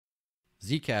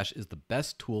Zcash is the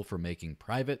best tool for making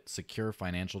private, secure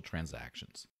financial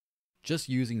transactions. Just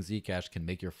using Zcash can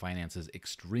make your finances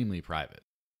extremely private.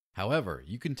 However,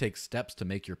 you can take steps to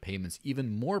make your payments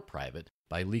even more private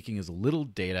by leaking as little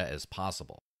data as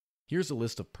possible. Here's a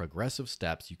list of progressive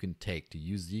steps you can take to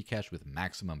use Zcash with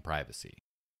maximum privacy.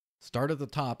 Start at the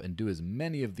top and do as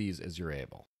many of these as you're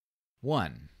able.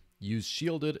 1. Use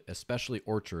shielded, especially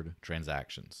orchard,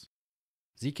 transactions.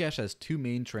 Zcash has two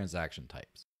main transaction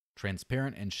types,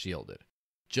 transparent and shielded.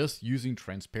 Just using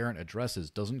transparent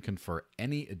addresses doesn't confer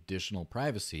any additional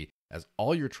privacy, as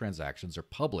all your transactions are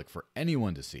public for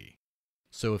anyone to see.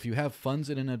 So if you have funds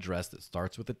in an address that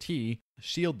starts with a T,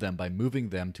 shield them by moving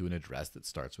them to an address that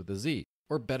starts with a Z,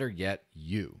 or better yet,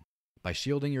 U. By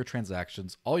shielding your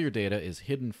transactions, all your data is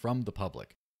hidden from the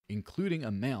public, including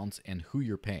amounts and who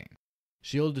you're paying.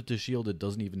 Shielded to shielded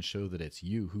doesn't even show that it's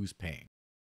you who's paying.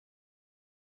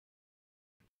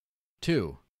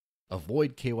 2.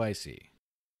 Avoid KYC.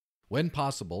 When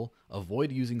possible,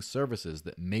 avoid using services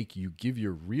that make you give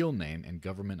your real name and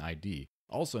government ID,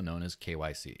 also known as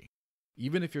KYC.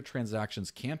 Even if your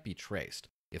transactions can't be traced,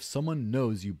 if someone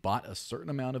knows you bought a certain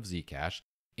amount of Zcash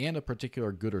and a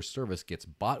particular good or service gets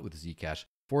bought with Zcash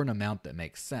for an amount that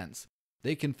makes sense,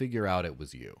 they can figure out it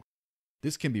was you.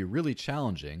 This can be really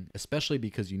challenging, especially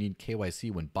because you need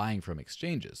KYC when buying from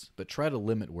exchanges, but try to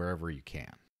limit wherever you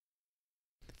can.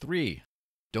 3.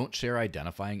 Don't share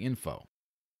identifying info.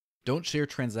 Don't share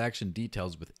transaction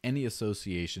details with any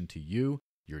association to you,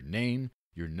 your name,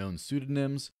 your known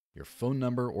pseudonyms, your phone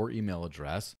number or email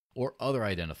address, or other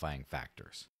identifying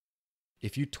factors.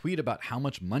 If you tweet about how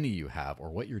much money you have or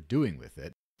what you're doing with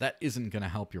it, that isn't going to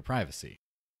help your privacy.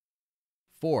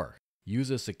 4. Use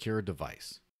a secure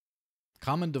device.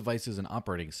 Common devices and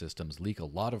operating systems leak a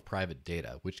lot of private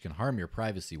data, which can harm your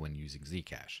privacy when using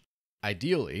Zcash.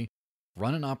 Ideally,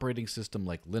 run an operating system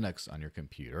like Linux on your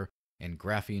computer and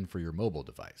Graphene for your mobile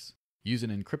device. Use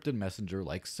an encrypted messenger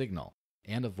like Signal,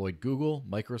 and avoid Google,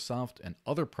 Microsoft, and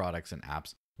other products and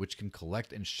apps which can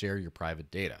collect and share your private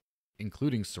data,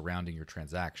 including surrounding your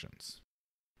transactions.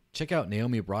 Check out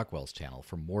Naomi Brockwell's channel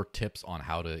for more tips on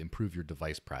how to improve your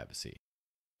device privacy.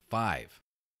 5.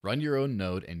 Run your own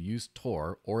node and use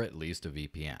Tor or at least a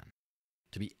VPN.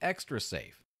 To be extra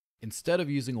safe, instead of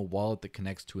using a wallet that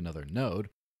connects to another node,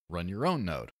 run your own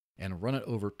node and run it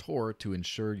over Tor to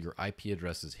ensure your IP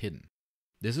address is hidden.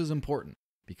 This is important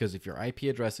because if your IP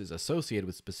address is associated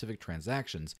with specific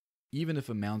transactions, even if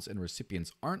amounts and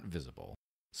recipients aren't visible,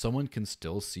 someone can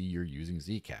still see you're using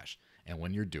Zcash and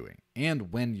when you're doing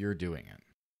it.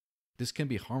 This can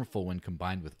be harmful when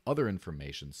combined with other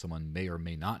information someone may or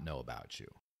may not know about you.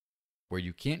 Where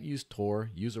you can't use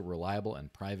Tor, use a reliable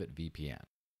and private VPN.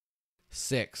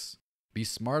 6. Be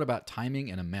smart about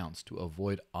timing and amounts to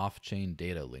avoid off-chain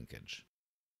data linkage.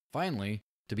 Finally,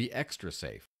 to be extra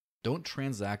safe, don't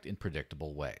transact in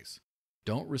predictable ways.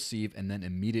 Don't receive and then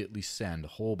immediately send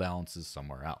whole balances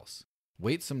somewhere else.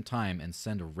 Wait some time and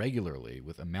send regularly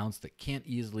with amounts that can't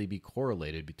easily be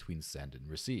correlated between send and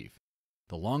receive.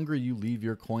 The longer you leave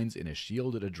your coins in a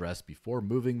shielded address before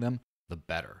moving them, the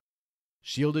better.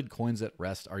 Shielded coins at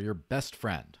rest are your best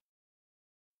friend.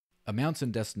 Amounts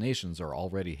and destinations are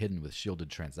already hidden with shielded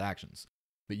transactions,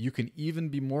 but you can even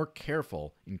be more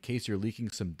careful in case you're leaking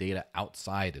some data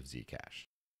outside of Zcash.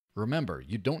 Remember,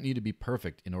 you don't need to be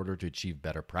perfect in order to achieve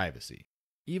better privacy.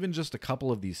 Even just a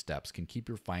couple of these steps can keep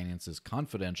your finances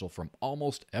confidential from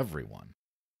almost everyone.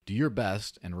 Do your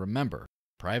best, and remember,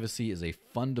 privacy is a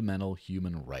fundamental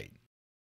human right.